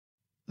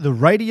The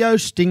Radio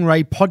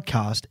Stingray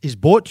podcast is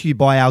brought to you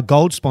by our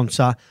gold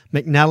sponsor,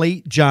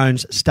 McNally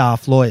Jones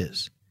Staff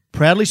Lawyers,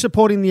 proudly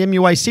supporting the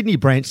MUA Sydney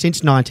branch since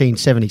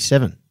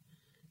 1977.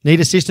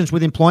 Need assistance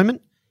with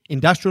employment,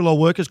 industrial or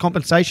workers'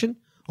 compensation,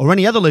 or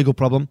any other legal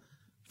problem?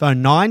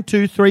 Phone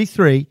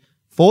 9233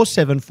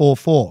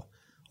 4744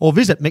 or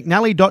visit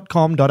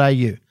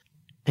mcnally.com.au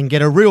and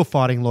get a real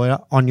fighting lawyer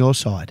on your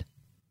side.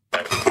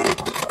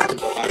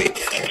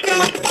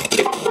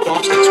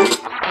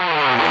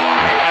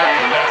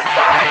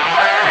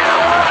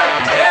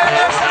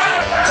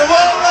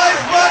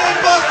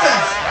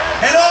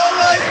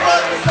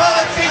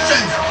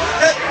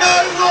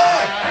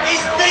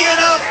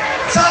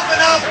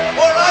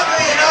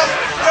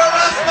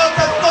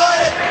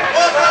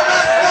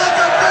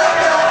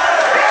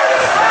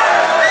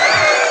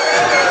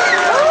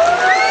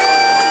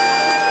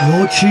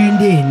 You're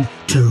tuned in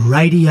to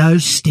Radio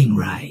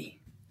Stingray.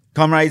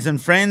 Comrades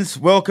and friends,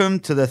 welcome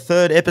to the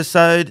third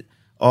episode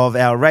of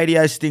our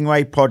Radio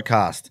Stingray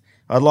podcast.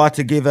 I'd like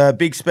to give a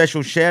big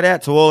special shout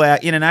out to all our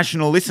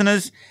international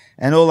listeners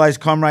and all those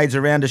comrades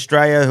around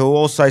Australia who are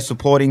also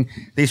supporting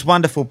this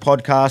wonderful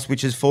podcast,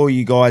 which is for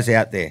you guys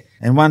out there.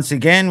 And once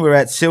again, we're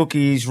at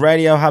Silky's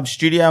Radio Hub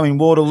studio in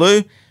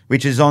Waterloo,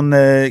 which is on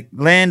the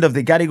land of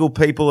the Gadigal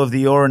people of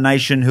the Eora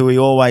Nation, who we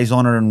always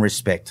honour and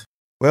respect.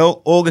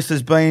 Well, August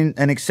has been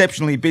an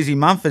exceptionally busy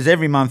month, as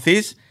every month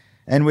is,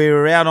 and we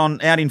were out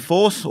in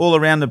force all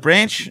around the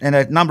branch and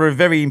a number of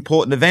very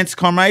important events,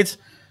 comrades.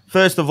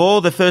 First of all,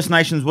 the First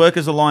Nations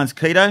Workers Alliance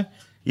Keto.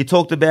 You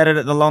talked about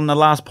it on the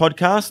last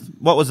podcast.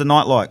 What was the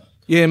night like?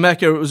 Yeah,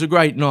 Macca, it was a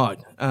great night.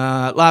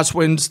 Last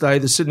Wednesday,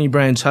 the Sydney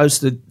branch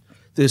hosted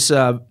this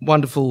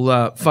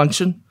wonderful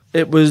function.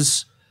 It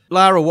was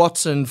Lara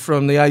Watson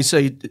from the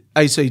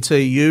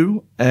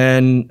ACTU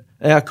and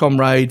our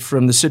comrade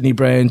from the Sydney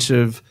branch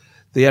of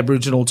the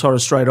Aboriginal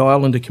Torres Strait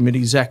Islander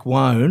Committee, Zach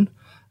Wone,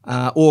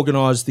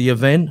 organised the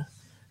event,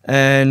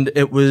 and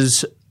it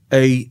was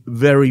a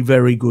very,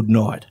 very good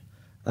night.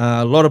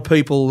 A lot of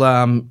people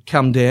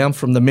come down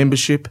from the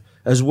membership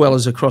as well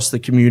as across the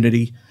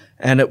community,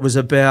 and it was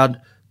about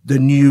the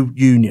new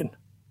union,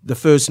 the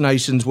First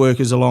Nations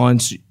Workers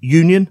Alliance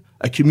Union,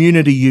 a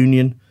community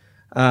union,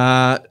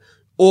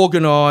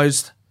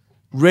 organised,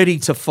 ready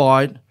to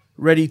fight,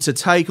 ready to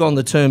take on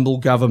the Turnbull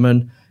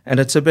government. And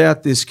it's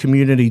about this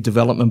community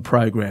development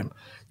program,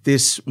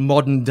 this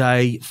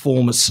modern-day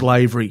form of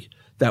slavery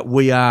that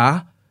we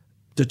are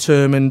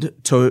determined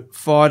to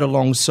fight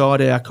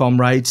alongside our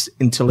comrades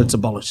until it's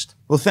abolished.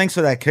 Well, thanks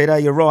for that,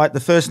 Keto. You're right. The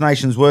First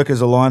Nations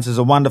Workers Alliance is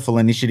a wonderful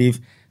initiative.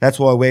 That's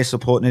why we're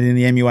supporting it in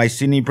the MUA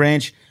Sydney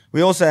branch.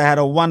 We also had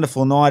a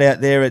wonderful night out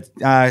there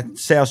at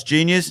South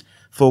Juniors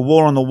for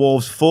War on the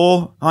Wharves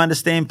 4. I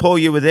understand, Paul,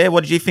 you were there.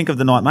 What did you think of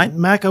the night, mate?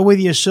 Macca, with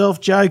yourself,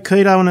 Joe,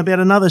 Keto, and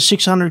about another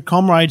 600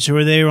 comrades who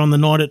were there on the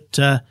night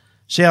at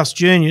South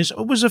Juniors.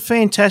 It was a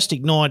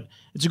fantastic night.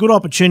 It's a good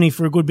opportunity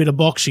for a good bit of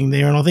boxing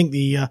there, and I think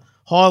the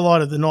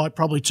highlight of the night,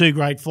 probably two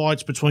great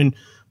fights between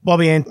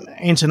Bobby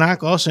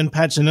Antonakos and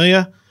Pat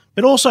Zanuya,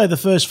 but also the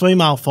first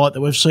female fight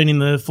that we've seen in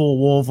the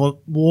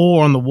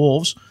War on the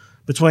Wharves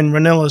between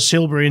Ranella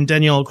Silbury and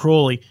Danielle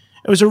Crawley.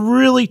 It was a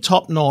really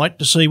top night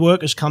to see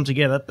workers come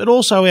together, but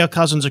also our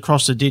cousins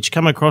across the ditch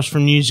come across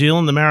from New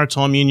Zealand, the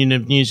Maritime Union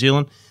of New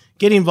Zealand,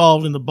 get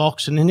involved in the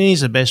box, and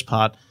here's the best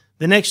part.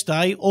 The next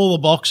day, all the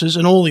boxers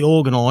and all the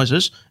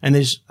organisers, and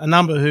there's a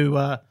number who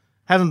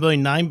haven't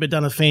been named but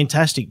done a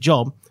fantastic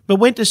job, but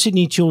went to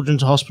Sydney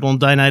Children's Hospital and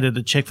donated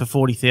a cheque for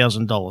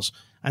 $40,000,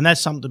 and that's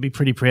something to be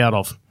pretty proud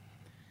of.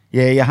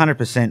 Yeah, you're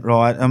 100%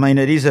 right. I mean,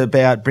 it is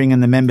about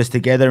bringing the members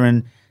together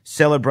and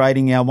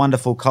celebrating our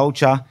wonderful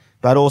culture,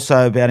 but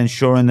also about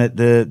ensuring that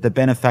the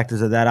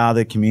benefactors of that are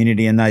the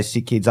community and those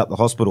sick kids up the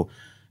hospital.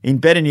 In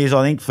better news,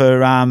 I think,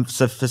 for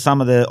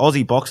some of the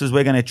Aussie boxers,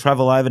 we're going to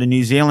travel over to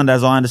New Zealand,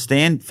 as I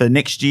understand, for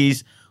next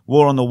year's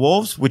War on the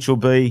Wharves, which will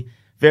be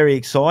very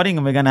exciting,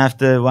 and we're going to have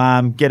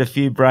to get a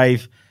few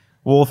brave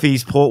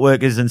wharfies, port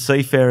workers and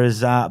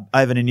seafarers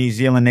over to New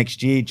Zealand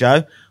next year.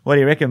 Joe, what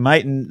do you reckon,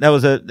 mate? And that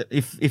was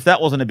if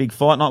that wasn't a big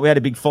fight night, we had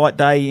a big fight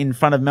day in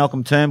front of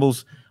Malcolm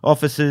Turnbull's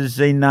offices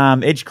in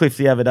Edgecliff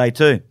the other day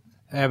too.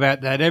 How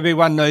about that?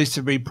 Everyone needs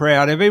to be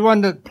proud.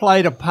 Everyone that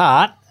played a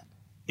part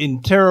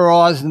in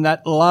terrorising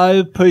that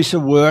low piece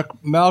of work,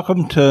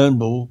 Malcolm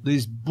Turnbull,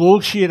 this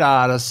bullshit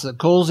artist that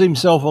calls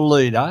himself a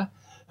leader,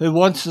 who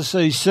wants to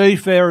see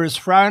seafarers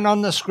thrown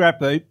on the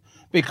scrap heap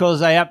because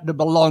they happen to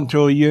belong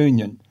to a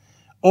union.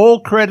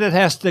 All credit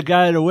has to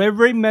go to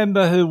every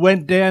member who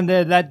went down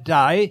there that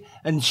day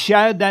and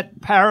showed that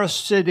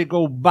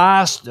parasitical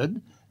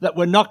bastard that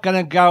we're not going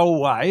to go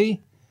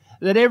away,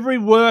 that every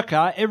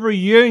worker, every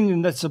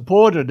union that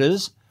supported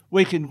us,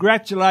 we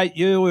congratulate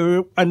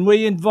you and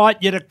we invite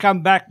you to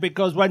come back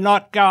because we're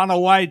not going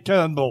away,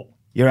 Turnbull.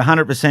 You're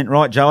 100%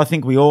 right, Joe. I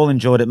think we all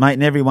enjoyed it, mate,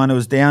 and everyone who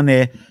was down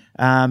there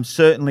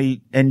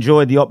certainly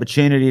enjoyed the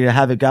opportunity to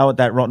have a go at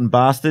that rotten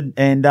bastard.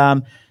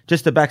 And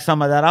just to back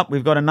some of that up,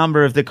 we've got a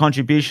number of the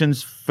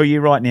contributions for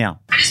you right now.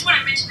 I just want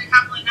to mention a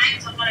couple of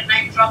names. I'm not a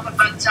name dropper,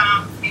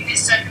 but in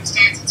this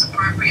circumstance, it's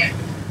appropriate.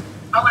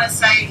 I want to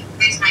say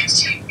these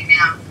names to you.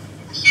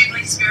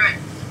 spirit,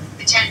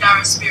 the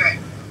Tandara spirit,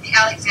 the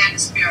Alexander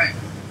spirit,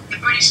 the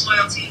British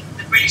loyalty,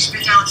 the British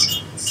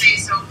fidelity, the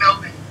CSL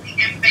Melbourne, the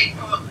MV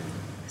Portland,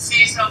 the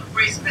CSL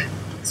Brisbane,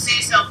 the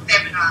CSL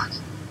Thevenard.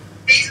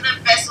 These are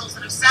the vessels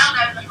that have sailed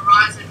over the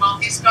horizon while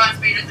this guy's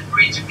been at the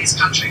bridge of this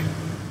country.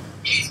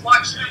 He's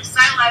watched them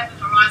sail over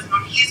the horizon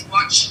on his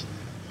watch.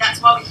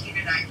 That's why we're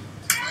here today.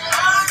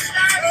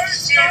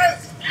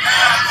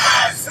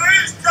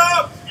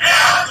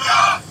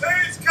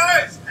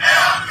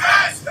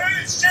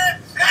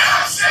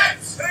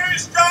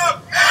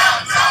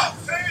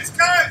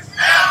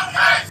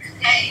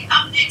 Okay,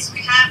 up next we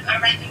have a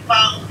rank and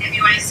file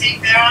MUA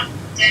seafarer,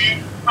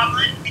 Dan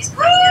Crumlin.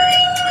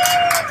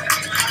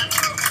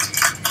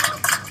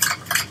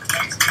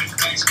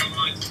 Thanks,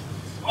 comrades.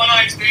 My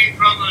name's Dan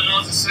Crumlin and I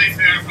was a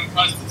seafarer for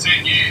close to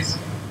 10 years.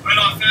 When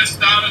I first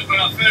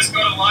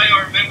got away,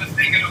 I remember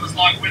thinking it was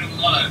like winning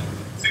lotto.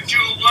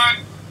 Secure work,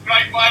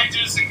 great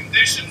wages and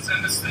conditions,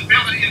 and the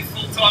stability and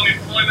full-time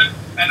employment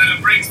and that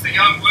it brings to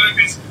young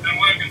workers and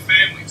working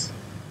families.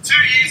 2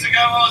 years ago,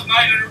 I was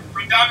made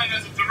redundant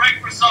as a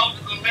direct result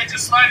of the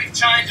legislative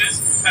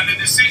changes and the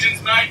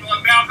decisions made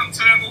by Malcolm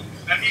Turnbull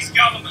and his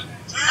government.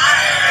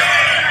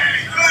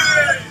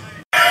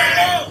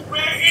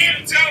 We're here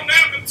to tell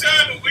Malcolm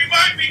Turnbull we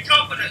won't be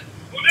confident.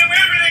 We'll do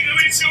everything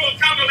to ensure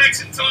come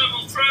election time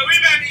we'll throw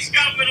him and his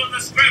government on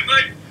the scrap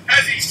heap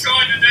as he's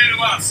trying to do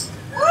to us.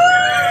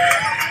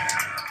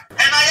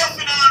 And they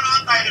often are,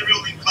 aren't they, the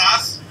ruling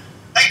class?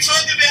 They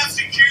talk about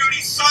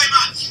security so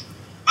much,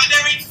 but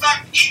they're in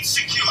fact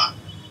insecure.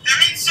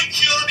 They're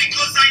insecure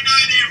because they know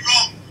they're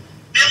wrong.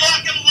 They're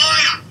like a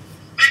liar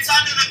that's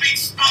under the big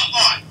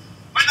spotlight.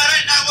 When they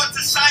don't know what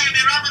to say and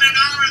they're umming and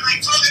ahhing and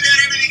they talk about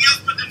everything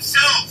else but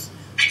themselves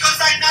because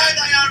they know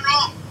they are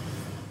wrong.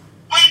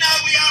 We know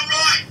we are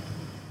right.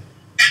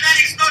 And that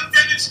is not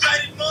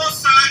demonstrated more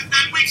so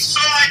than which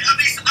side of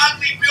this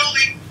ugly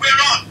building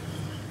we're on.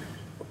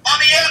 On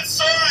the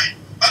outside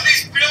of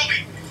this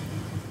building,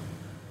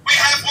 we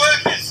have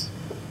workers,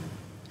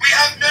 we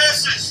have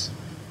nurses,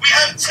 we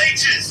have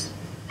teachers,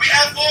 we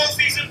have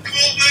wharfies and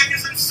call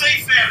workers and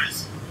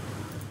seafarers.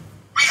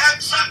 We have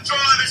truck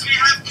drivers, we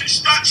have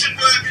construction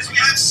workers, we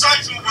have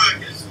social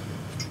workers.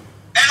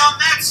 And on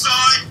that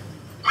side,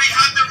 we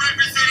have the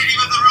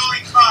representative of the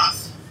ruling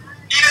class.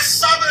 In a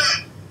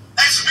suburb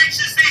as rich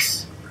as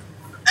this,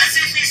 as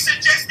if he's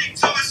suggesting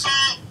to us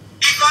all,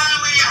 if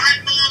only you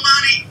had more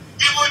money,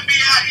 you wouldn't be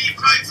out here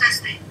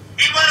protesting.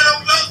 In one of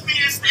the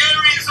wealthiest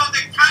areas of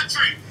the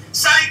country,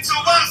 saying to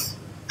us,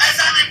 as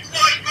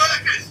unemployed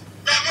workers,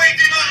 that we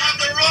do not have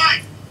the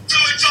right to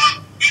a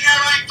job in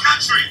our own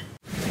country.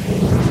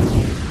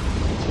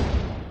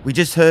 We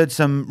just heard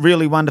some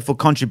really wonderful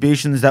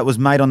contributions that was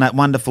made on that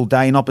wonderful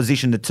day in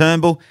opposition to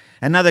Turnbull.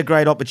 Another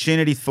great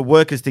opportunity for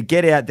workers to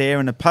get out there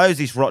and oppose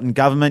this rotten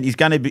government is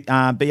going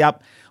to be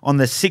up on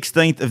the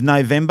 16th of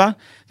November.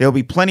 There'll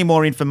be plenty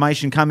more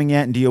information coming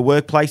out into your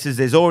workplaces.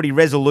 There's already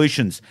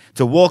resolutions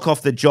to walk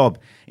off the job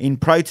in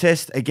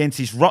protest against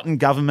this rotten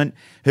government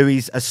who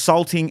is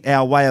assaulting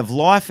our way of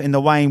life and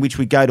the way in which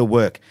we go to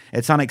work.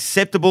 It's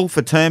unacceptable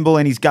for Turnbull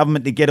and his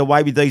government to get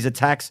away with these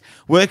attacks.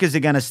 Workers are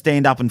going to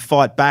stand up and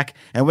fight back,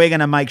 and we're going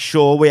to make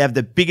sure we have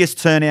the biggest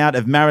turnout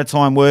of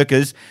maritime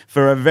workers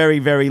for a very,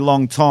 very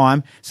long time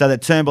so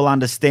that Turnbull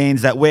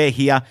understands that we're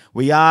here,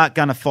 we are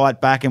going to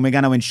fight back, and we're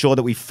going to ensure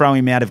that we throw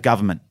him out of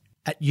government.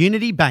 At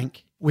Unity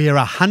Bank, we are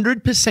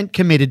 100%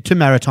 committed to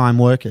maritime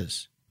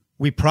workers.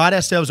 We pride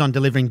ourselves on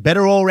delivering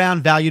better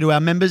all-round value to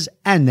our members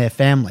and their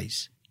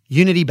families.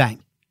 Unity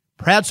Bank,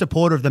 proud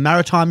supporter of the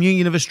Maritime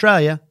Union of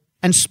Australia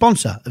and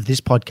sponsor of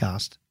this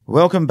podcast.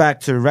 Welcome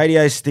back to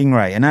Radio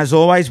Stingray, and as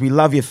always, we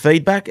love your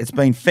feedback. It's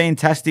been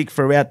fantastic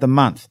throughout the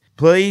month.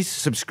 Please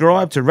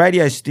subscribe to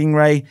Radio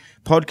Stingray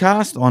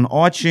podcast on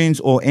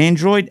iTunes or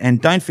Android, and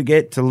don't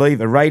forget to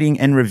leave a rating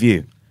and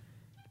review.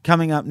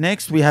 Coming up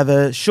next, we have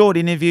a short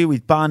interview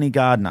with Barney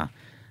Gardner,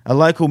 a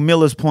local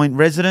Millers Point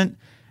resident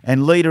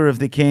and leader of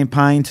the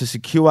campaign to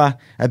secure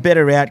a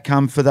better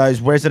outcome for those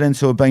residents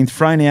who have been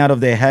thrown out of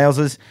their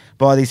houses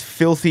by this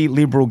filthy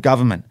Liberal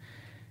government.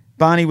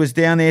 Barney was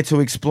down there to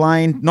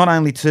explain not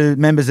only to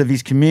members of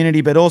his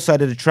community but also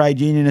to the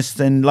trade unionists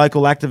and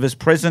local activists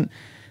present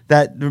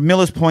that the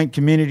Millers Point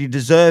community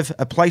deserve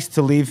a place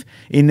to live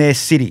in their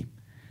city.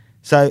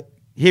 So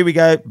here we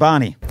go,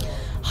 Barney.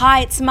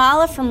 Hi, it's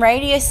Marla from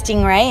Radio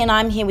Stingray and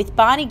I'm here with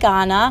Barney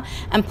Gardner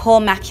and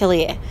Paul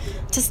McAleer.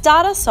 To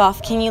start us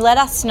off, can you let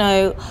us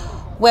know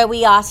where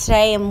we are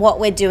today and what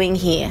we're doing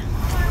here?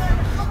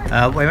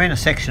 We're in a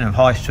section of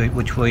High Street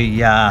which we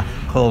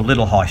call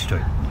Little High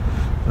Street,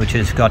 which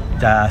has got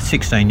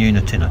 16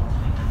 units in it.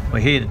 We're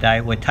here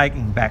today, we're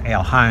taking back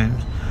our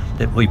homes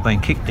that we've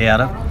been kicked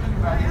out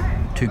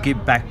of to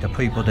give back to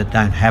people that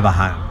don't have a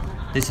home.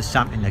 This is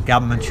something the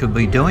government should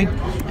be doing,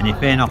 and if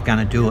they're not going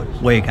to do it,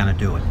 we're going to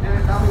do it.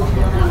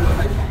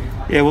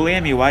 Yeah, well, the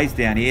MUA's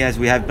down here, as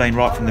we have been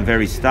right from the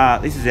very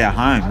start. This is our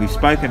home. We've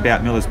spoken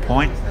about Millers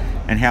Point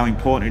and how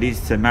important it is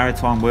to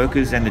maritime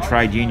workers and the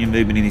trade union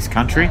movement in this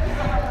country.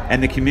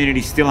 and the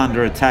community's still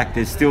under attack.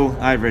 There's still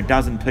over a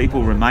dozen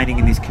people remaining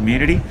in this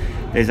community.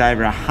 There's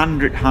over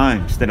 100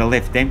 homes that are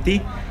left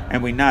empty,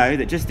 and we know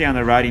that just down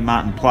the road in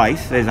Martin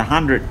Place, there's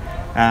 100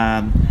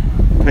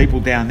 people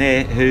down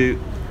there who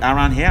are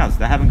unhoused.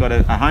 They haven't got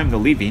a home to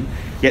live in,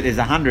 yet there's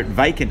 100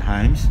 vacant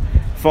homes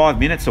 5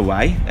 minutes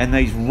away, and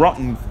these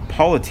rotten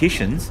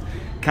politicians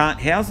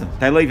can't house them.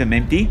 They leave them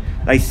empty.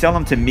 They sell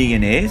them to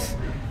millionaires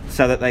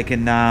so that they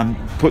can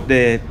put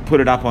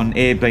it up on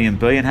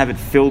Airbnb and have it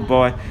filled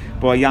by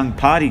young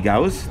party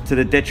goers to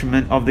the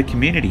detriment of the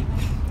community.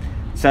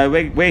 So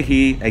we're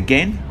here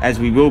again, as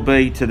we will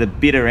be to the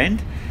bitter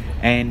end,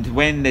 and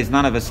when there's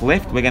none of us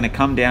left, we're going to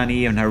come down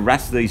here and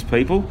harass these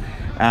people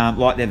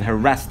like they've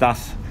harassed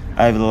us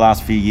over the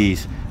last few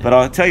years. But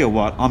I'll tell you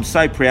what, I'm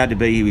so proud to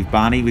be here with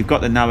Barney. We've got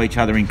to know each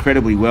other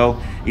incredibly well.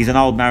 He's an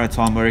old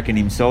maritime worker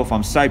himself.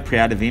 I'm so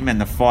proud of him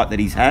and the fight that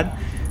he's had,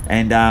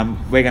 and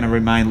we're going to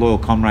remain loyal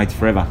comrades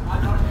forever.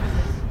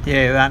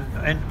 Yeah,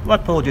 and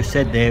what Paul just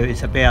said there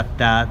is about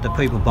the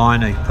people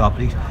buying these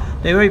properties.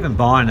 They're even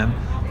buying them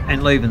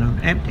and leaving them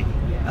empty.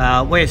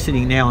 We're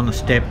sitting now on the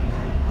step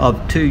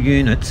of 2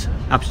 units,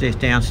 upstairs,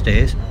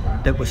 downstairs,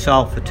 that were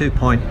sold for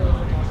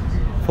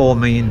 $2.4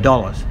 million.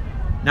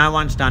 No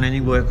one's done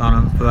any work on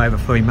them for over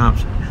 3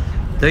 months.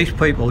 These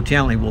people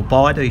generally will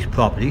buy these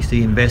properties,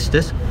 the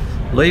investors,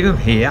 leave them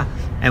here,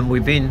 and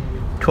within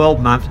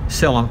 12 months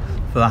sell them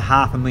for a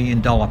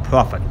 $500,000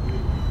 profit.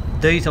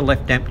 These are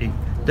left empty.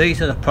 These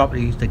are the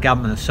properties the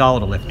government has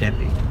sold are left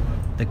empty.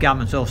 The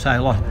government's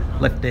also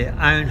left their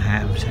own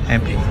homes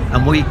empty,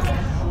 and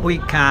we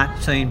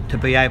can't seem to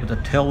be able to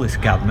tell this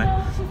government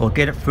or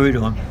get it through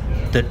to them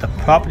that the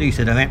properties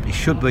that are empty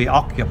should be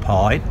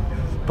occupied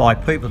by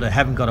people that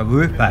haven't got a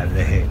roof over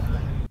their head.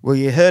 Well,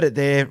 you heard it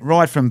there,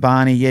 right from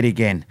Barney yet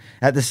again.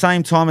 At the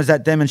same time as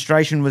that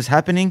demonstration was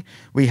happening,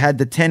 we had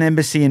the 10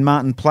 Embassy in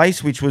Martin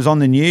Place, which was on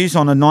the news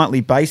on a nightly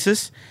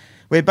basis,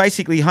 where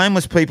basically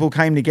homeless people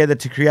came together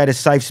to create a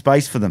safe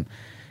space for them.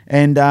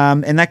 And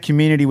that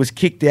community was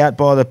kicked out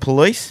by the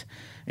police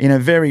in a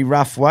very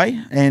rough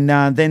way. And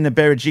then the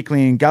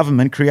Berejiklian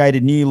government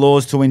created new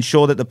laws to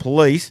ensure that the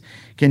police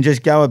can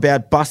just go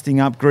about busting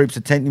up groups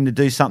attempting to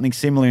do something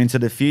similar into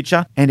the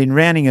future. And in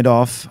rounding it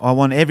off, I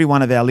want every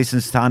one of our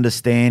listeners to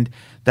understand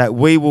that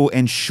we will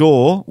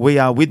ensure we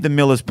are with the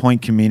Millers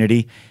Point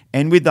community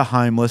and with the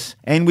homeless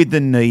and with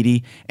the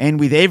needy and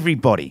with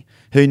everybody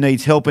who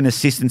needs help and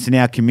assistance in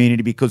our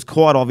community, because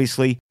quite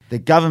obviously the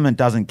government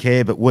doesn't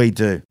care, but we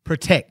do.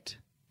 Protect,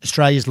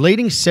 Australia's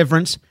leading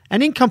severance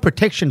and income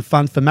protection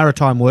fund for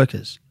maritime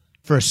workers.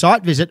 For a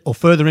site visit or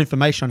further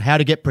information on how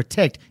to get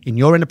Protect in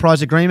your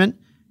enterprise agreement,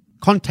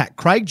 contact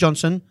Craig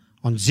Johnson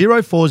on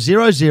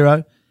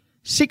 0400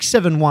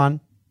 671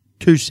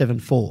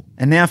 274.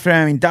 And now for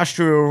our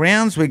industrial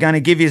rounds, we're going to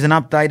give you an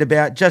update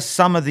about just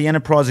some of the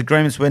enterprise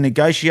agreements we're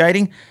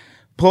negotiating.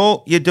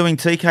 Paul, you're doing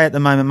TK at the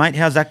moment, mate.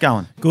 How's that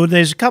going? Good.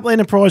 There's a couple of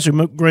enterprise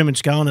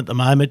agreements going at the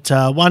moment.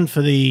 One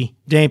for the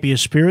Dampier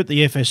Spirit,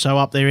 the FSO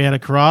up there out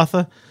of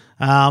Karratha.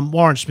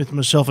 Warren Smith and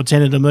myself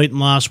attended a meeting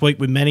last week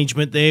with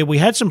management there. We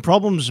had some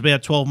problems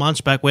about 12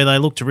 months back where they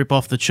looked to rip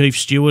off the chief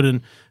steward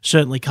and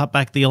certainly cut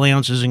back the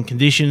allowances and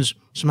conditions.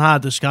 Some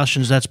hard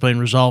discussions. That's been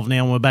resolved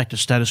now, and we're back to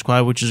status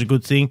quo, which is a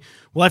good thing.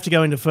 We'll have to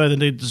go into further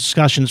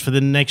discussions for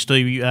the next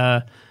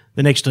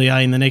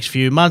DA in the next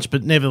few months,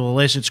 but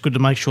nevertheless, it's good to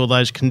make sure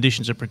those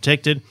conditions are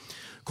protected.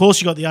 Of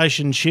course, you've got the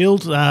Ocean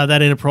Shield, that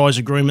enterprise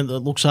agreement that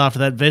looks after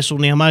that vessel.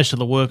 Now, most of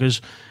the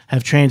workers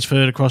have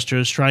transferred across to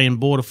Australian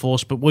Border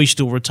Force, but we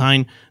still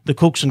retain the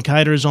cooks and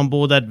caterers on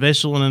board that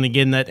vessel, and then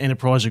again, that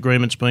enterprise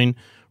agreement's been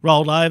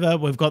rolled over.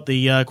 We've got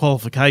the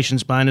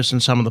qualifications bonus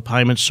and some of the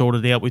payments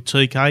sorted out with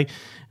TK.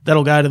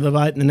 That'll go to the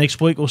vote in the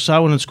next week or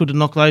so, and it's good to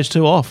knock those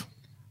two off.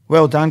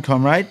 Well done,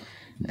 comrade.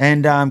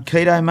 And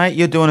Keto, mate,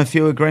 you're doing a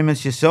few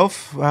agreements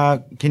yourself.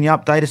 Can you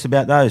update us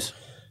about those?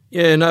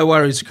 Yeah, no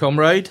worries,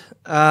 comrade.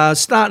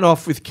 Starting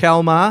off with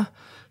Kalmar.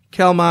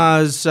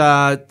 Kalmar's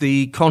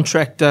the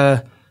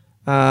contractor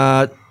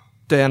down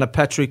at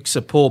Patrick's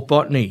Port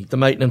Botany, the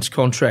maintenance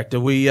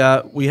contractor. We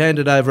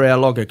handed over our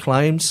logger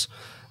claims.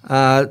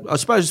 I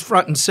suppose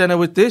front and centre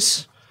with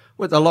this,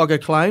 with the logger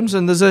claims,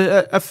 and there's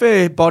a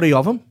fair body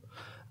of them.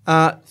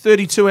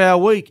 30-hour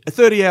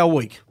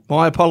week.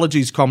 My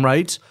apologies,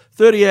 comrades.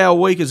 30-hour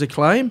week is a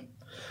claim.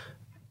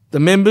 The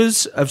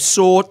members have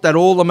sought that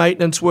all the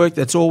maintenance work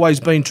that's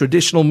always been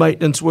traditional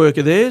maintenance work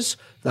of theirs,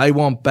 they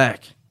want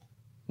back.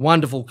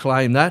 Wonderful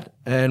claim that,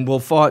 and we'll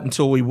fight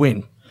until we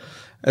win.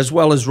 As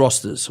well as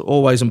rosters,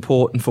 always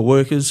important for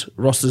workers.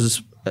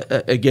 Rosters,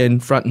 again,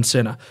 front and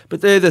centre.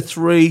 But they're the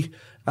three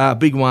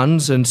big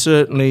ones, and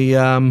certainly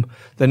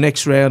the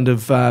next round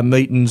of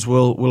meetings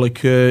will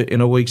occur in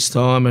a week's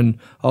time, and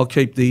I'll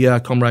keep the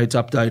comrades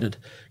updated.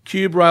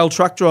 Cube Rail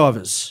truck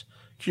drivers.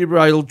 Cube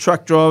Rail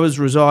truck drivers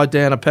reside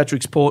down at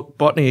Patrick's Port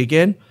Botany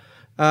again.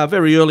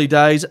 Very early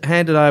days,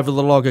 handed over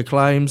the logger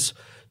claims.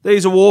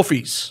 These are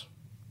wharfies.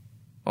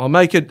 I'll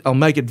make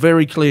it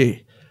very clear.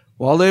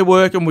 While they're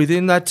working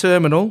within that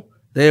terminal,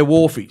 they're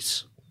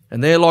wharfies.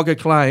 And their logger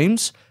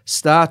claims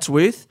starts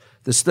with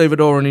the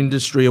Stevedoran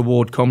Industry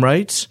Award,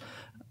 comrades,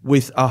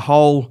 with a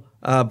whole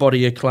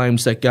body of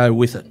claims that go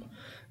with it.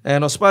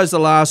 And I suppose the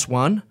last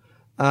one,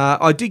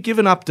 I did give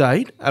an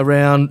update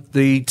around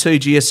the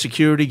TGS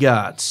security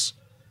guards.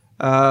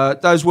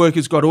 Those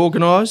workers got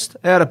organised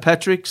out of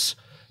Patrick's.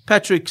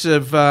 Patrick's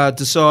have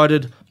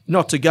decided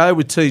not to go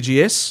with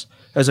TGS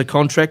as a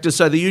contractor,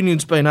 so the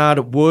union's been hard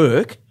at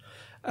work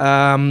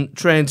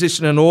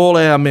transitioning all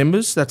our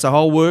members, that's a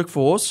whole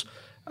workforce,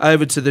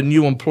 over to the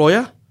new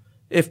employer,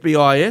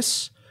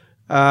 FBIS.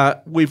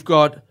 We've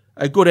got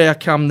a good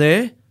outcome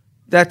there.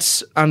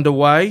 That's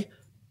underway,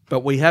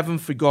 but we haven't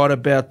forgot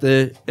about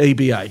the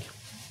EBA.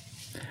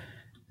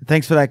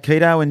 Thanks for that,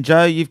 Keto. And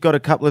Joe, you've got a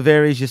couple of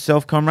areas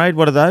yourself, comrade.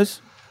 What are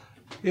those?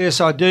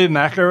 Yes, I do,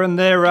 Macca, and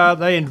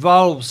they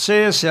involve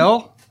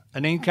CSL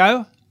and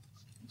Inco.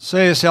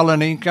 CSL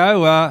and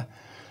Inco,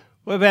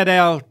 we've had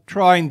our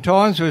trying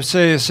times with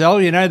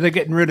CSL. You know, they're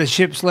getting rid of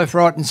ships left,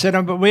 right and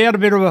centre, but we had a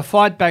bit of a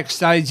fight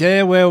backstage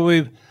there where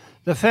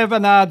the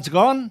Fevenard's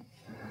gone,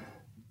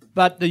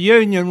 but the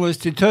union was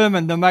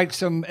determined to make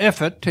some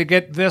effort to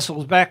get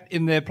vessels back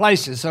in their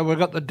places. So we've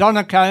got the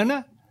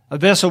Donnacona. A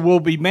vessel will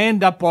be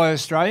manned up by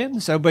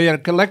Australians. There'll be a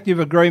collective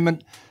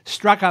agreement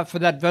struck up for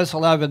that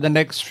vessel over the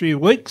next few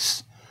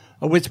weeks,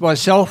 of which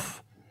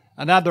myself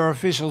and other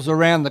officials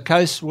around the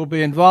coast will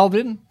be involved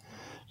in.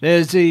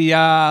 There's the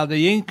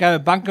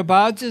Inco bunker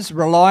barges,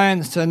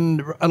 Reliance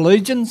and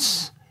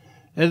Allegiance.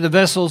 They're the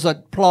vessels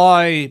that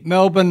ply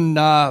Melbourne,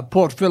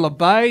 Port Phillip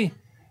Bay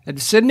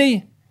and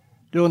Sydney,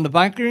 doing the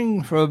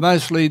bunkering for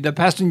mostly the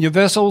passenger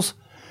vessels.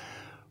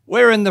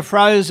 We're in the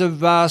throes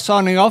of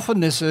signing off on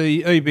this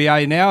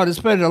EBA now. It's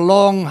been a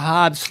long,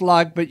 hard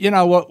slug, but you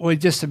know what? We're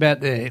just about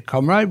there,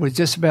 comrade. We're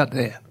just about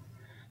there.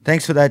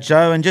 Thanks for that,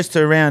 Joe. And just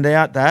to round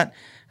out that,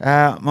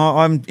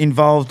 I'm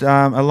involved,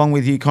 along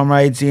with you,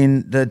 comrades,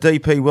 in the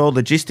DP World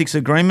Logistics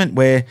Agreement,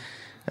 where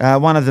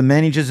one of the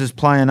managers is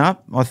playing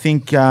up. I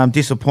think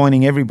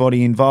disappointing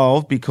everybody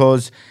involved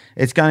because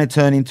it's going to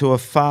turn into a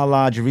far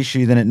larger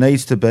issue than it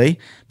needs to be.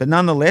 But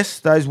nonetheless,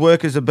 those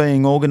workers are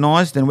being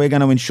organised, and we're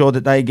going to ensure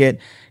that they get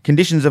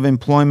conditions of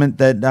employment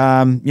that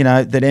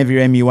that every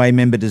MUA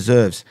member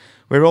deserves.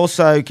 We're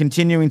also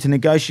continuing to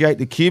negotiate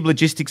the Cube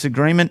Logistics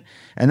Agreement,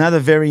 another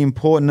very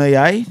important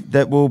EA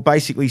that will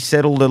basically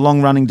settle the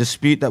long-running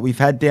dispute that we've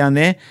had down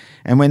there.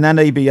 And when that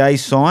EBA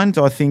is signed,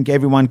 I think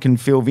everyone can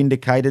feel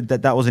vindicated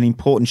that that was an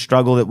important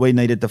struggle that we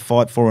needed to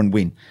fight for and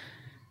win.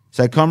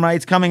 So,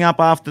 comrades, coming up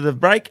after the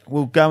break,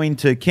 we'll go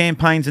into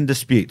campaigns and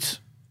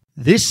disputes.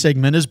 This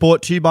segment is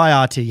brought to you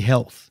by RT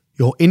Health,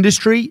 your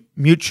industry,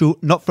 mutual,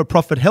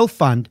 not-for-profit health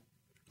fund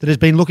that has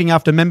been looking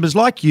after members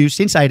like you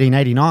since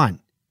 1889.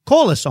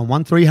 Call us on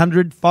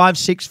 1300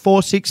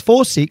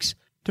 564646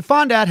 to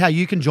find out how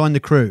you can join the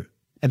crew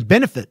and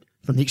benefit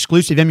from the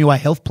exclusive MUA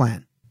health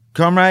plan.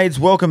 Comrades,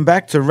 welcome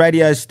back to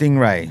Radio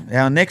Stingray.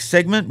 Our next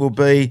segment will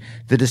be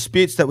the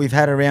disputes that we've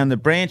had around the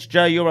branch.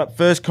 Joe, you're up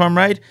first,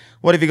 comrade.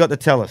 What have you got to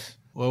tell us?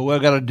 Well,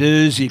 we've got a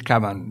doozy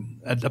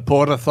coming at the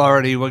Port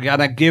Authority. We're going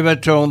to give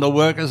it to them. The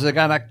workers are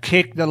going to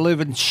kick the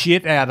living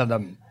shit out of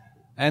them.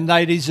 And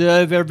they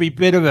deserve every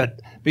bit of it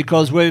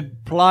because we've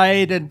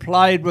played and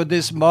played with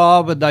this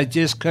mob and they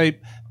just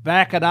keep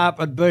backing up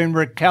and being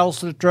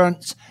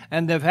recalcitrants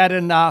and they've had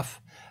enough.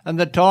 And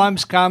the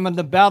time's come and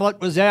the ballot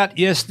was out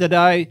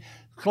yesterday.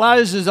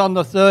 Closes on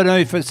the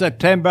 13th of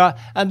September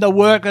and the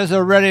workers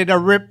are ready to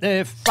rip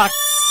their fuck.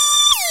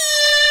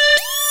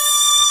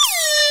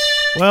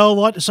 Well,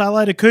 I'd like to say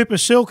hello to Cooper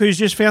Silk, who's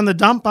just found the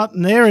dump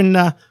button there,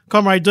 and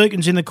Comrade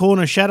Deacon's in the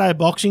corner shadow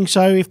boxing.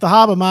 So if the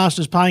Harbour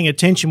Master's paying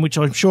attention, which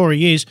I'm sure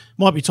he is,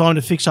 might be time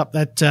to fix up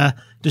that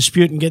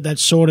dispute and get that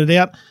sorted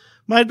out.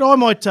 Mate, I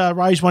might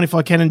raise one if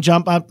I can and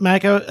jump up,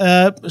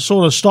 Macca,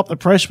 sort of stop the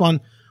press one.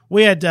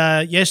 We had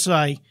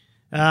yesterday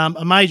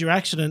a major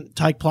accident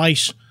take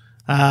place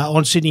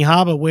on Sydney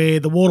Harbour where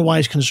the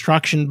Waterways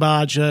construction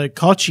barge,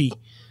 Kochi,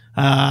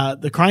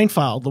 the crane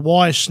failed. The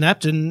wire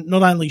snapped, and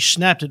not only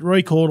snapped, it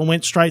recoiled and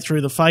went straight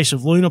through the face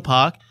of Luna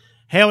Park.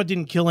 How it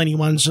didn't kill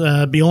anyone's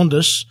beyond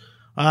us.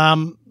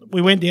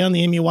 We went down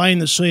the MUA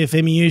and the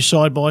CFMEU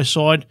side by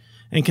side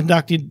and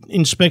conducted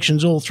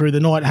inspections all through the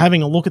night,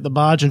 having a look at the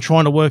barge and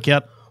trying to work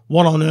out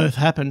what on earth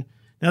happened.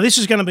 Now, this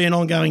is going to be an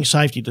ongoing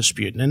safety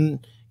dispute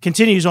and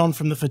continues on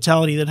from the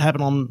fatality that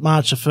happened on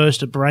March the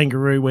 1st at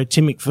Barangaroo, where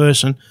Tim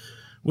McPherson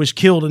was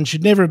killed and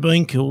should never have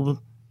been killed.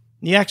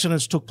 The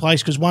accidents took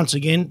place because, once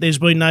again, there's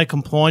been no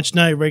compliance,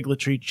 no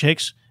regulatory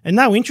checks, and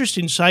no interest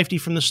in safety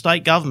from the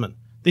state government.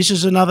 This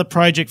is another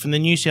project from the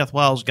New South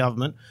Wales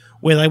government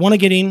where they want to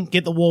get in,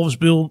 get the wharves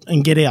built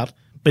and get out,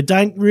 but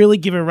don't really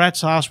give a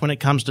rat's ass when it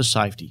comes to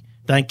safety.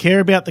 Don't care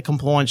about the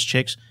compliance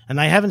checks, and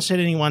they haven't set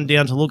anyone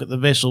down to look at the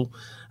vessel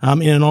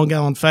in an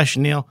ongoing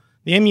fashion. Now,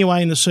 the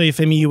MUA and the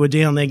CFMEU were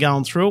down there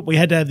going through it. We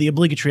had to have the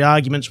obligatory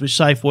arguments with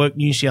Safe Work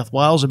New South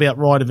Wales about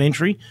right of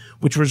entry,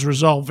 which was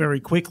resolved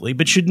very quickly,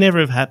 but should never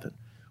have happened.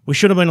 We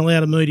should have been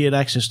allowed immediate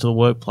access to the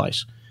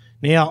workplace.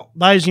 Now,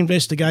 those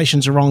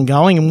investigations are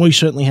ongoing, and we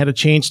certainly had a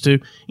chance to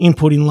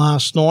input in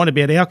last night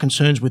about our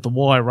concerns with the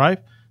wire rope,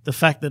 the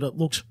fact that it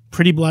looks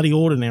pretty bloody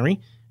ordinary,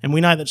 And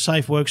we know that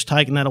SafeWorks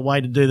taken that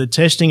away to do the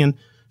testing. And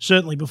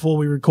certainly before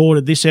we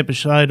recorded this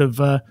episode of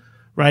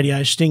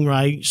Radio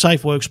Stingray,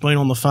 SafeWorks been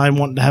on the phone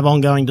wanting to have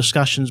ongoing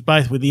discussions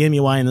both with the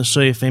MUA and the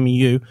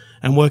CFMEU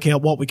and work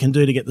out what we can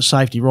do to get the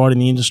safety right in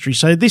the industry.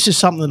 So this is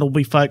something that will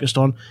be focused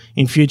on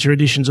in future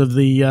editions of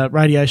the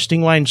Radio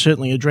Stingray and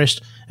certainly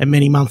addressed at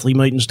many monthly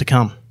meetings to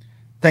come.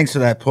 Thanks for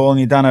that, Paul, and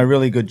you've done a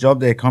really good job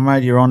there,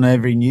 comrade. You're on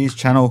every news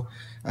channel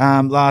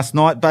last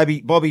night.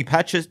 Bobby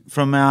Patchett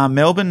from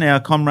Melbourne, our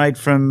comrade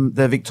from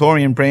the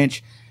Victorian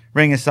branch,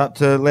 rang us up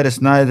to let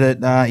us know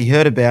that he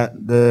heard about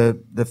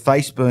the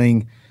face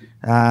being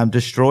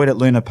destroyed at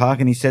Luna Park,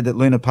 and he said that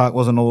Luna Park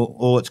wasn't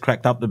all it's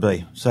cracked up to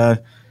be. So,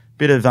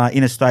 bit of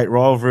interstate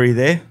rivalry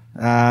there,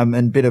 and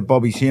a bit of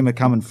Bobby's humour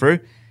coming through.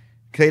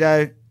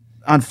 Keto,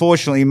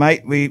 unfortunately,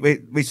 mate,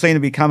 we seem to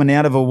be coming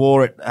out of a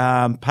war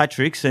at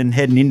Patrick's and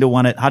heading into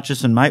one at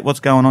Hutchison, mate. What's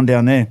going on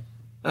down there?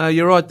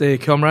 You're right there,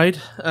 comrade.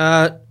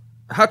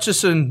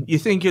 Hutchison, you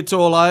think it's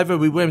all over?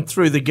 We went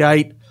through the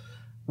gate.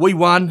 We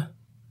won,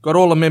 got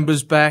all the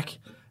members back,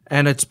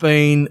 and it's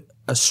been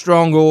a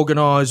strong,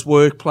 organised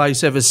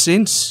workplace ever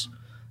since,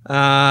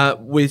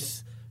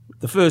 with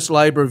the first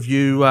labour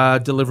review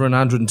delivering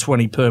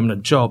 120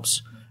 permanent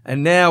jobs.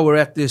 And now we're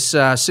at this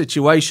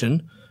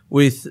situation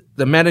with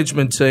the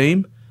management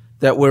team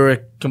that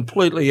we're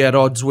completely at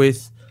odds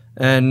with,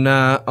 and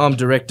I'm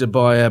directed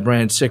by our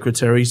branch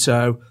secretary,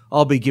 so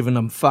I'll be giving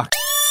them fuck.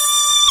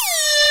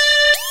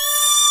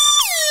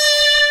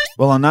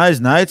 Well, on those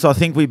notes, I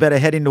think we better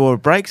head into a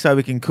break so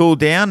we can cool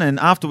down, and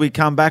after we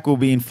come back, we'll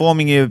be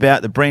informing you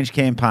about the branch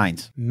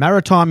campaigns.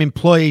 Maritime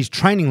Employees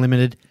Training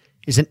Limited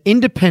is an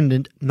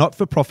independent,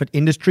 not-for-profit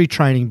industry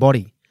training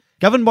body.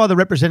 Governed by the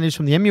representatives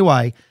from the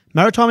MUA,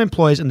 maritime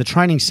employers and the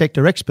training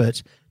sector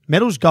experts,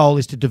 Metal's goal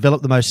is to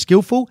develop the most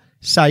skillful,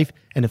 safe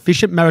and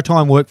efficient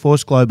maritime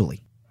workforce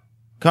globally.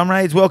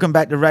 Comrades, welcome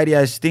back to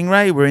Radio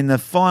Stingray. We're in the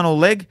final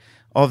leg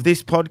of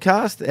this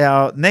podcast.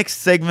 Our next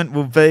segment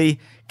will be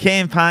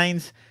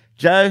campaigns.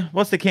 Joe,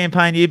 what's the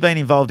campaign you've been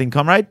involved in,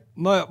 comrade?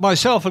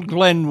 Myself and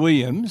Glenn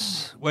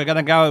Williams, we're going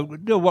to go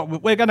do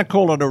what we're going to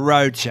call it a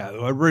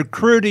roadshow, a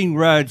recruiting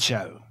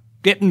roadshow,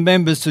 getting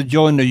members to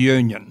join the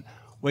union.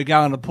 We're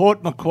going to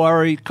Port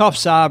Macquarie,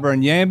 Coffs Harbour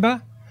and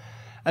Yamba.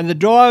 And the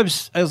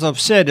drives, as I've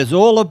said, is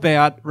all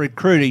about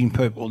recruiting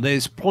people.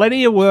 There's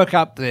plenty of work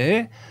up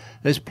there.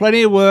 There's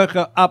plenty of work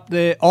up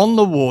there on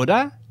the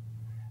water,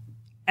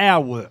 our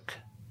work.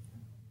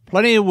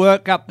 Plenty of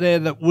work up there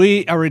that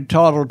we are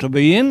entitled to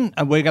be in,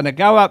 and we're going to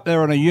go up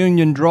there on a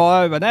union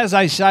drive. And as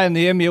they say in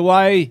the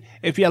MUA,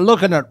 if you're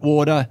looking at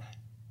water,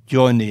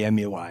 join the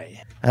MUA.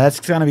 That's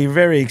going to be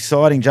very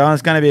exciting, Joe.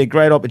 It's going to be a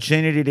great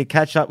opportunity to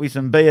catch up with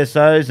some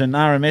BSOs and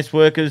RMS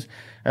workers,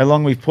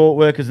 along with port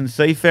workers and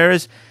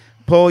seafarers.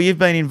 Paul, you've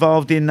been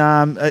involved in,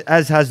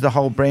 as has the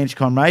whole branch,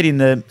 comrade, in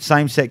the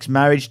same-sex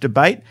marriage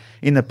debate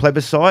in the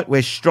plebiscite.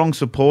 We're strong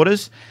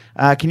supporters.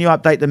 Can you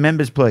update the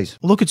members, please?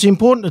 Look, it's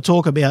important to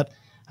talk about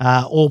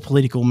all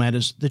political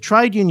matters. The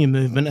trade union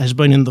movement has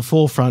been in the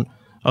forefront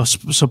of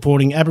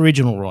supporting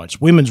Aboriginal rights,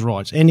 women's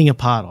rights, ending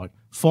apartheid,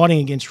 fighting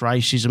against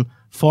racism,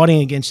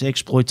 fighting against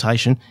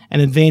exploitation,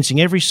 and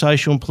advancing every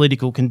social and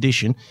political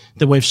condition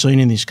that we've seen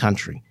in this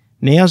country.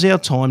 Now's our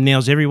time,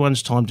 now's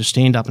everyone's time to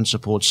stand up and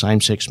support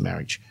same-sex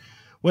marriage.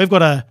 We've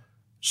got a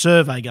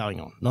survey going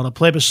on, not a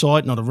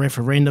plebiscite, not a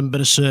referendum,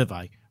 but a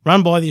survey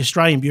run by the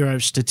Australian Bureau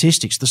of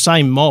Statistics, the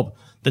same mob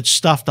that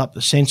stuffed up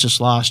the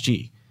census last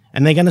year.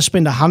 And they're going to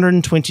spend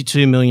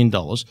 $122 million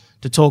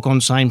to talk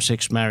on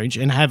same-sex marriage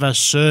and have a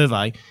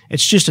survey.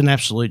 It's just an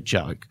absolute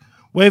joke.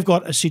 We've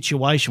got a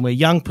situation where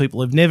young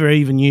people have never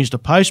even used a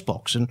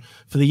postbox. And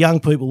for the young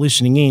people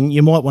listening in,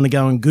 you might want to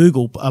go and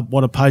Google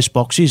what a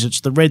postbox is.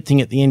 It's the red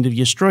thing at the end of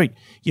your street.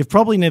 You've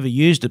probably never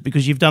used it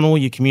because you've done all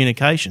your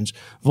communications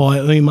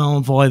via email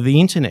and via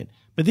the internet.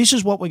 But this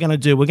is what we're going to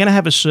do. We're going to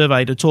have a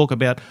survey to talk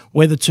about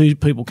whether two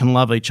people can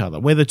love each other,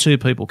 whether two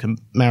people can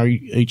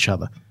marry each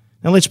other.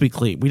 Now, let's be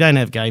clear. We don't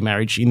have gay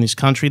marriage in this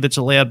country that's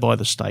allowed by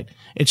the state.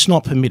 It's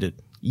not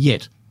permitted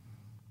yet.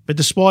 But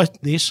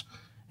despite this,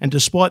 and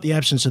despite the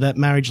absence of that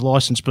marriage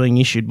licence being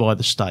issued by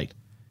the state,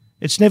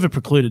 it's never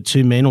precluded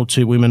two men or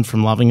two women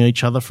from loving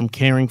each other, from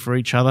caring for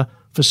each other,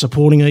 for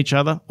supporting each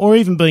other, or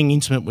even being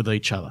intimate with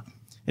each other.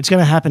 It's going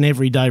to happen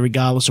every day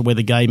regardless of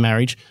whether gay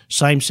marriage,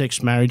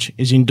 same-sex marriage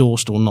is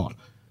endorsed or not.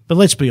 But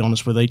let's be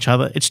honest with each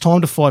other. It's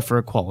time to fight for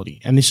equality.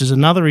 And this is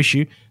another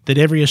issue that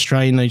every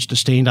Australian needs to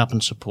stand up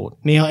and support.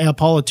 Now, our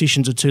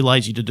politicians are too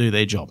lazy to do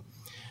their job.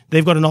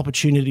 They've got an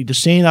opportunity to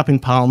stand up in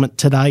Parliament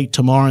today,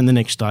 tomorrow and the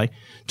next day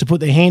to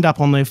put their hand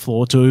up on their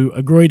floor to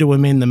agree to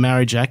amend the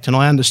Marriage Act. And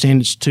I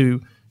understand it's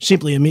to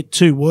simply omit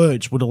two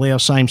words would allow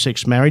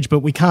same-sex marriage, but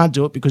we can't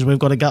do it because we've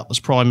got a gutless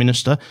Prime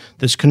Minister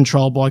that's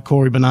controlled by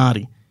Cory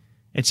Bernardi.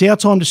 It's our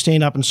time to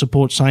stand up and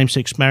support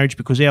same-sex marriage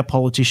because our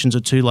politicians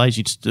are too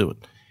lazy to do it.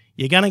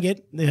 You're going to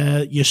get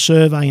your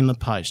survey in the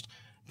post.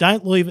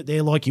 Don't leave it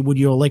there like you would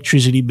your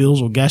electricity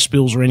bills or gas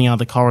bills or any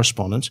other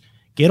correspondence.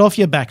 Get off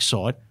your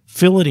backside,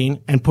 fill it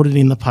in and put it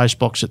in the post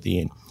box at the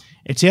end.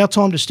 It's our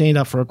time to stand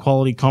up for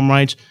equality,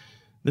 comrades.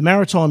 The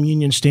Maritime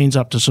Union stands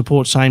up to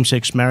support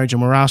same-sex marriage,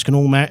 and we're asking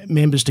all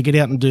members to get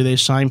out and do their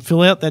same.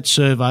 Fill out that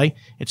survey.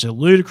 It's a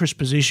ludicrous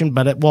position,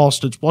 but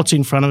whilst it's what's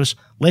in front of us,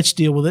 let's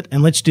deal with it,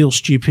 and let's deal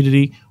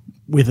stupidity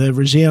with a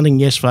resounding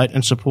yes vote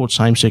and support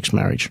same-sex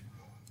marriage.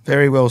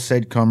 Very well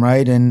said,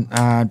 comrade. And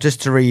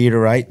just to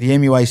reiterate, the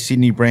MUA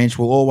Sydney branch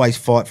will always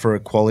fight for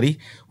equality.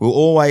 We'll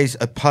always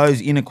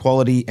oppose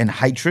inequality and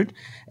hatred.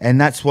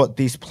 And that's what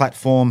this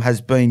platform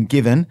has been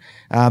given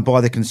by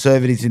the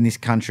Conservatives in this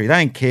country. They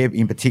don't care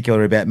in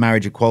particular about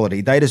marriage equality.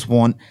 They just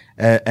want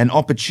an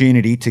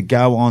opportunity to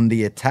go on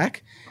the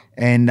attack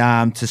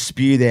and to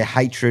spew their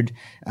hatred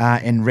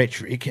and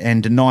rhetoric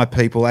and deny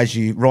people, as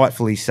you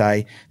rightfully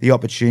say, the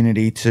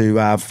opportunity to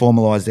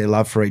formalise their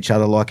love for each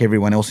other like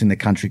everyone else in the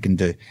country can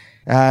do.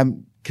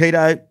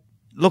 Keto,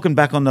 looking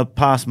back on the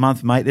past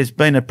month, mate, there's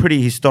been a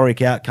pretty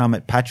historic outcome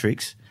at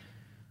Patrick's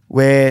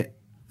where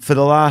for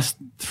the last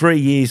 3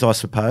 years, I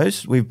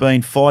suppose, we've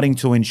been fighting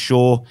to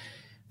ensure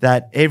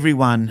that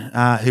everyone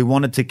who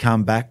wanted to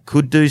come back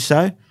could do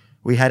so.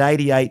 We had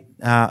 88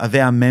 of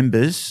our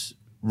members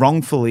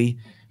wrongfully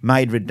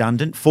made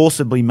redundant,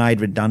 forcibly made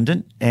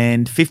redundant,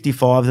 and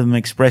 55 of them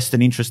expressed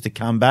an interest to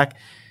come back.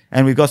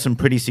 And we've got some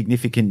pretty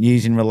significant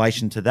news in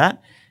relation to that,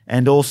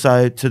 and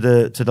also to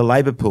the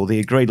labour pool,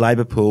 the agreed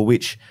labour pool,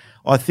 which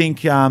I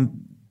think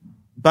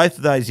both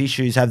of those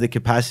issues have the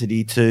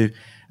capacity to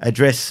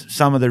address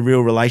some of the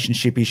real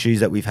relationship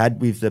issues that we've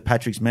had with the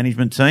Patrick's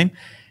management team.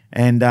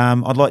 And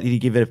I'd like you to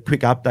give it a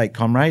quick update,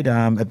 comrade,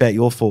 about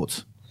your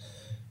thoughts.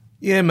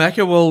 Yeah,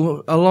 Macca,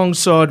 well,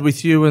 alongside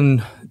with you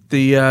and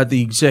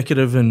the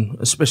executive and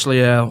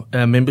especially our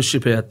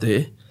membership out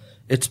there,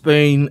 it's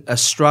been a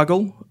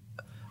struggle,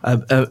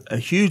 a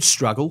huge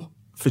struggle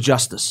for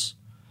justice.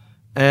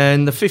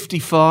 And the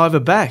 55 are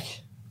back.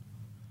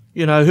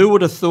 You know, who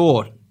would have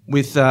thought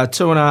with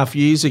 2.5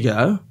 years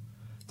ago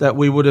that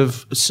we would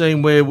have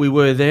seen where we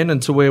were then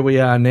and to where we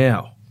are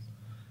now?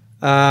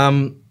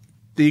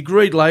 The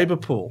agreed labour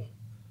pool,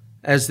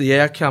 as the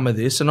outcome of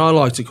this, and I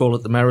like to call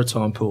it the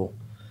maritime pool,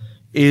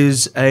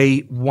 is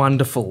a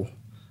wonderful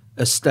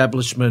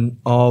establishment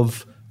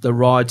of the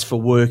rights for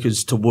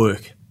workers to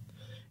work.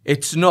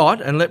 It's not,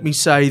 and let me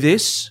say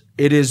this,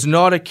 it is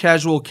not a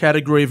casual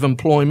category of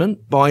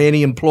employment by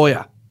any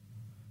employer.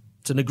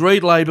 It's an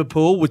agreed labour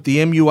pool with the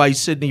MUA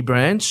Sydney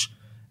branch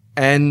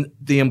and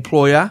the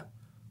employer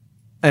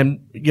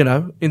and, you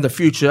know, in the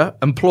future,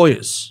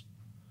 employers,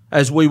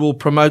 as we will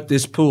promote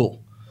this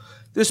pool.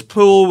 This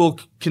pool will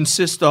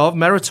consist of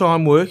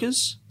maritime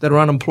workers that are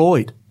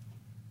unemployed.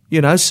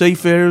 You know,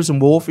 seafarers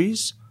and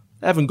wharfies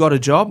haven't got a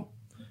job.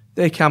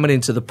 They're coming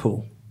into the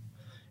pool.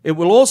 It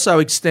will also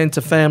extend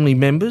to family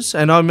members,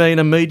 and I mean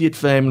immediate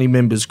family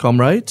members,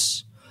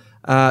 comrades,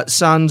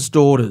 sons,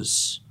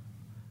 daughters,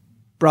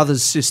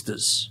 brothers,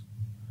 sisters,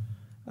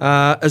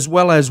 as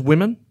well as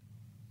women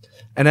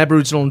and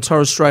Aboriginal and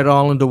Torres Strait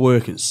Islander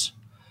workers.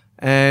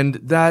 And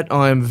that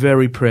I am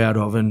very proud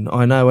of, and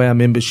I know our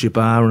membership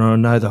are, and I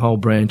know the whole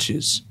branch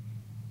is.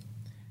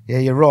 Yeah,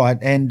 you're right.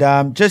 And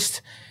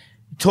just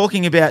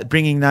talking about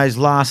bringing those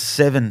last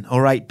 7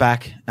 or 8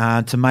 back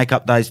to make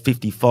up those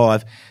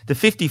 55, the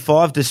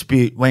 55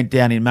 dispute went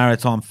down in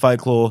maritime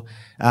folklore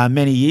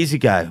many years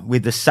ago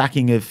with the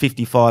sacking of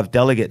 55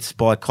 delegates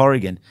by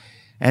Corrigan.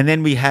 And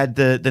then we had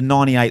the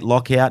 98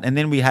 lockout, and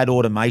then we had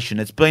automation.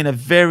 It's been a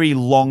very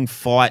long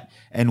fight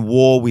and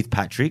war with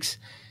Patrick's.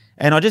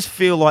 And I just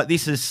feel like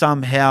this is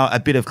somehow a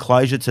bit of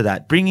closure to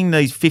that. Bringing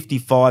these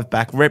 55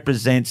 back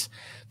represents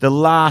the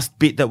last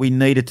bit that we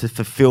needed to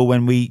fulfill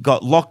when we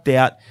got locked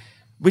out,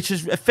 which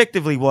is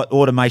effectively what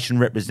automation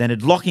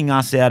represented, locking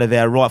us out of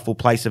our rightful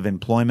place of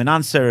employment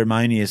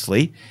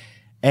unceremoniously.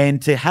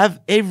 And to have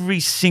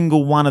every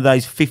single one of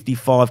those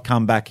 55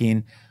 come back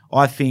in,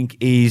 I think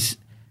is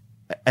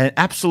an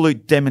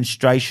absolute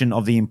demonstration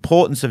of the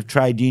importance of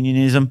trade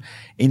unionism,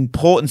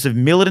 importance of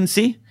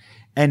militancy,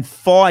 and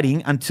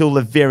fighting until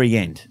the very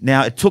end.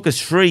 Now, it took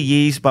us 3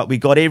 years, but we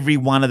got every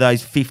one of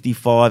those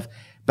 55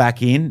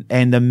 back in,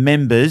 and the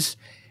members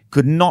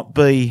could not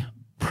be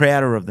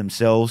prouder of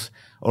themselves,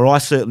 or I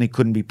certainly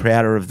couldn't be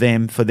prouder of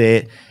them for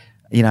their,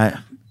 you know,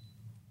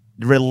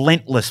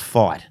 relentless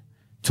fight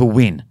to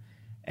win.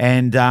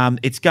 And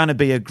it's going to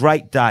be a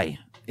great day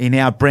in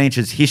our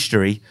branch's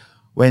history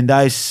when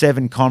those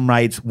 7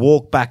 comrades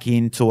walk back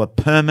into a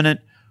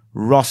permanent,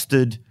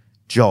 rostered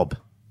job.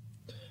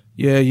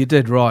 Yeah, you're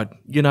dead right.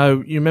 You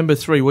know, you remember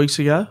 4 weeks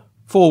ago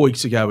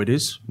it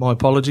is, my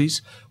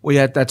apologies, we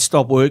had that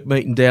stop work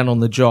meeting down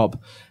on the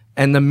job,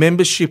 and the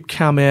membership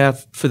come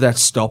out for that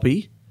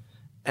stoppie,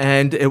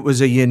 and it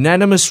was a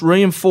unanimous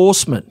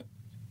reinforcement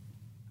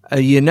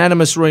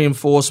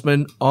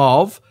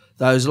of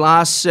those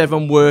last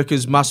 7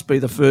 workers must be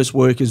the first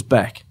workers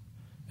back.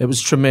 It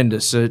was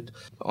tremendous.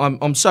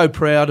 I'm so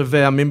proud of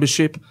our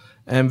membership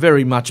and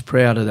very much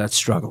proud of that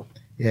struggle.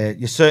 Yeah,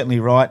 you're certainly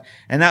right.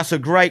 And that's a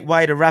great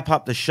way to wrap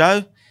up the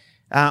show.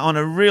 on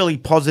a really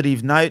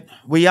positive note.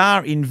 We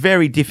are in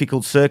very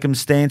difficult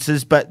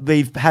circumstances, but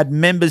we've had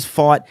members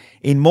fight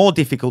in more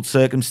difficult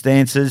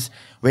circumstances.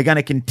 We're going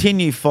to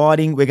continue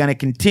fighting. We're going to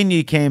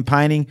continue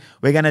campaigning.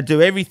 We're going to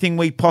do everything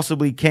we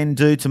possibly can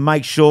do to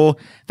make sure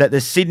that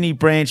the Sydney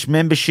branch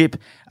membership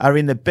are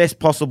in the best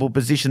possible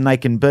position they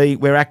can be.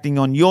 We're acting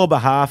on your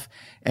behalf,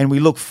 and we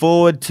look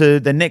forward to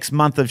the next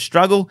month of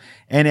struggle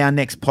and our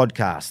next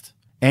podcast.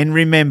 And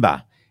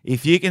remember,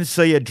 if you can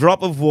see a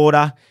drop of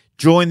water,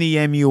 join the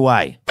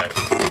MUA.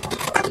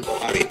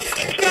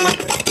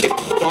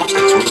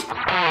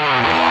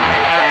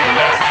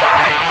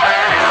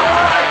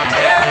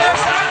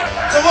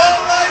 To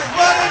all those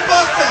rotten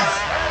bosses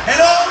and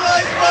all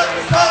those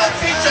rotten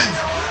politicians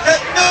that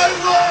no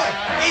law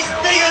is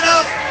big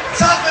enough,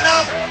 tough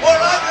enough or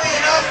ugly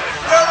enough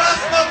for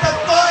us not to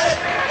fight it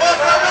or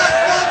for us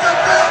not to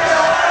break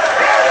it.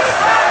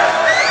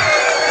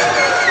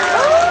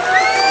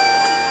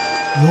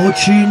 You're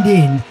tuned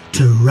in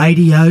to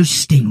Radio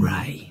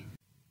Stingray.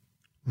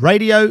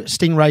 Radio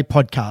Stingray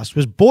podcast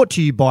was brought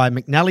to you by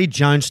McNally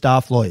Jones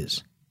Staff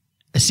Lawyers,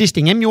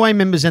 assisting MUA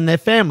members and their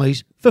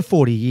families for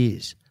 40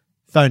 years.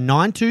 Phone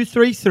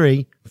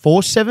 9233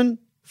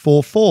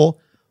 4744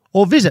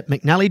 or visit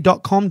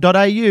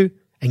mcnally.com.au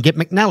and get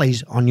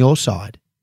McNally's on your side.